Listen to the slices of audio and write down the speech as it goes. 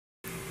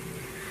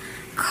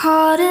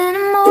Caught in a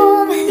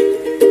moment,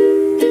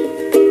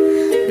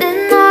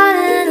 midnight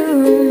in a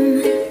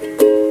room,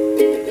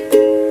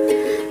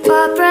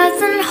 my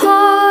breath and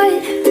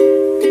heart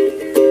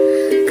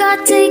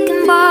got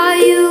taken by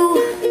you.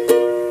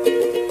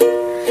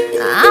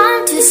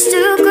 I'm just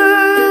a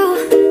girl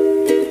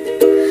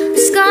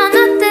who's got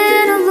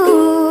nothing to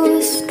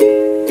lose,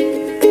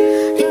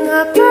 and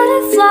got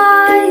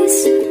butterflies,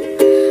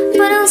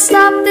 but I'll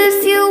stop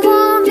if you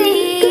want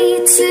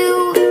me to.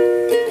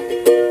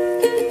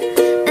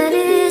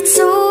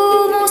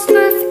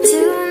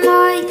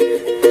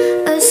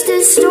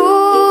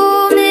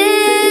 Storm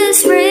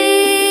is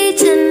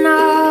raging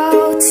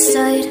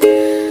outside.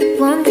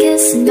 One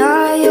kiss and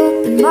I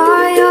open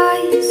my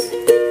eyes.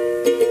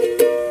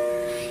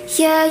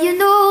 Yeah, you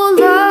know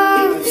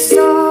love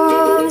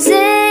songs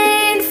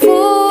ain't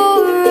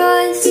for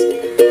us.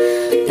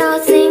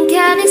 Nothing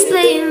can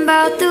explain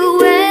about the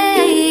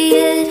way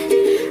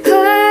it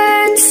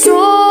hurts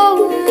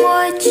so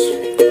much,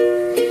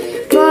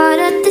 but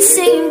at the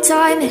same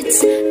time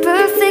it's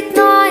perfect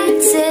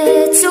nights,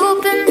 it's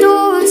open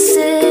doors,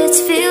 it's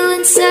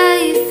feeling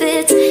safe,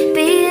 it's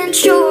being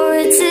sure,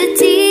 it's a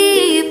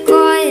deep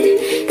cut,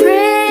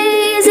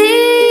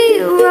 crazy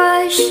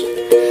rush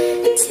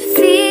to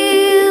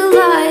feel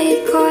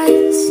like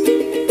us.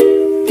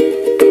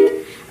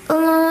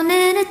 Alone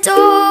in the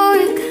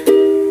dark,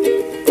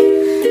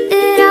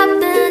 it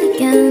happened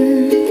again.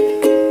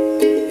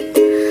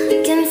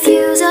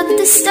 Confused at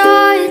the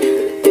start,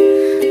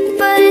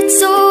 but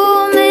it's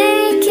all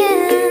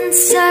making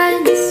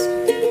sense.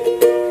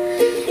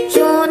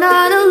 You're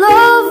not a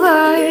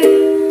lover,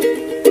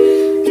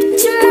 but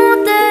you're more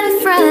than a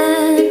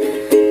friend.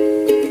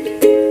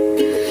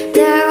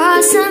 There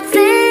are some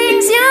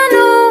things you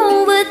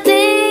know, but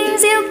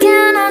things you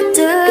can't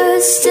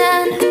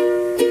understand.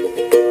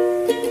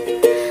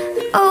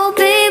 Oh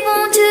babe,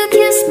 won't you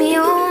kiss me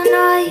all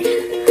night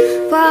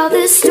while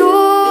the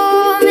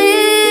storm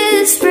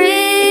is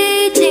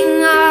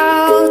raging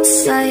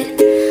outside?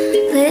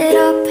 Lit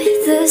up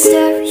with the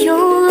stereo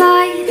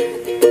light.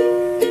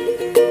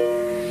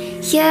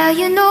 Yeah,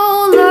 you know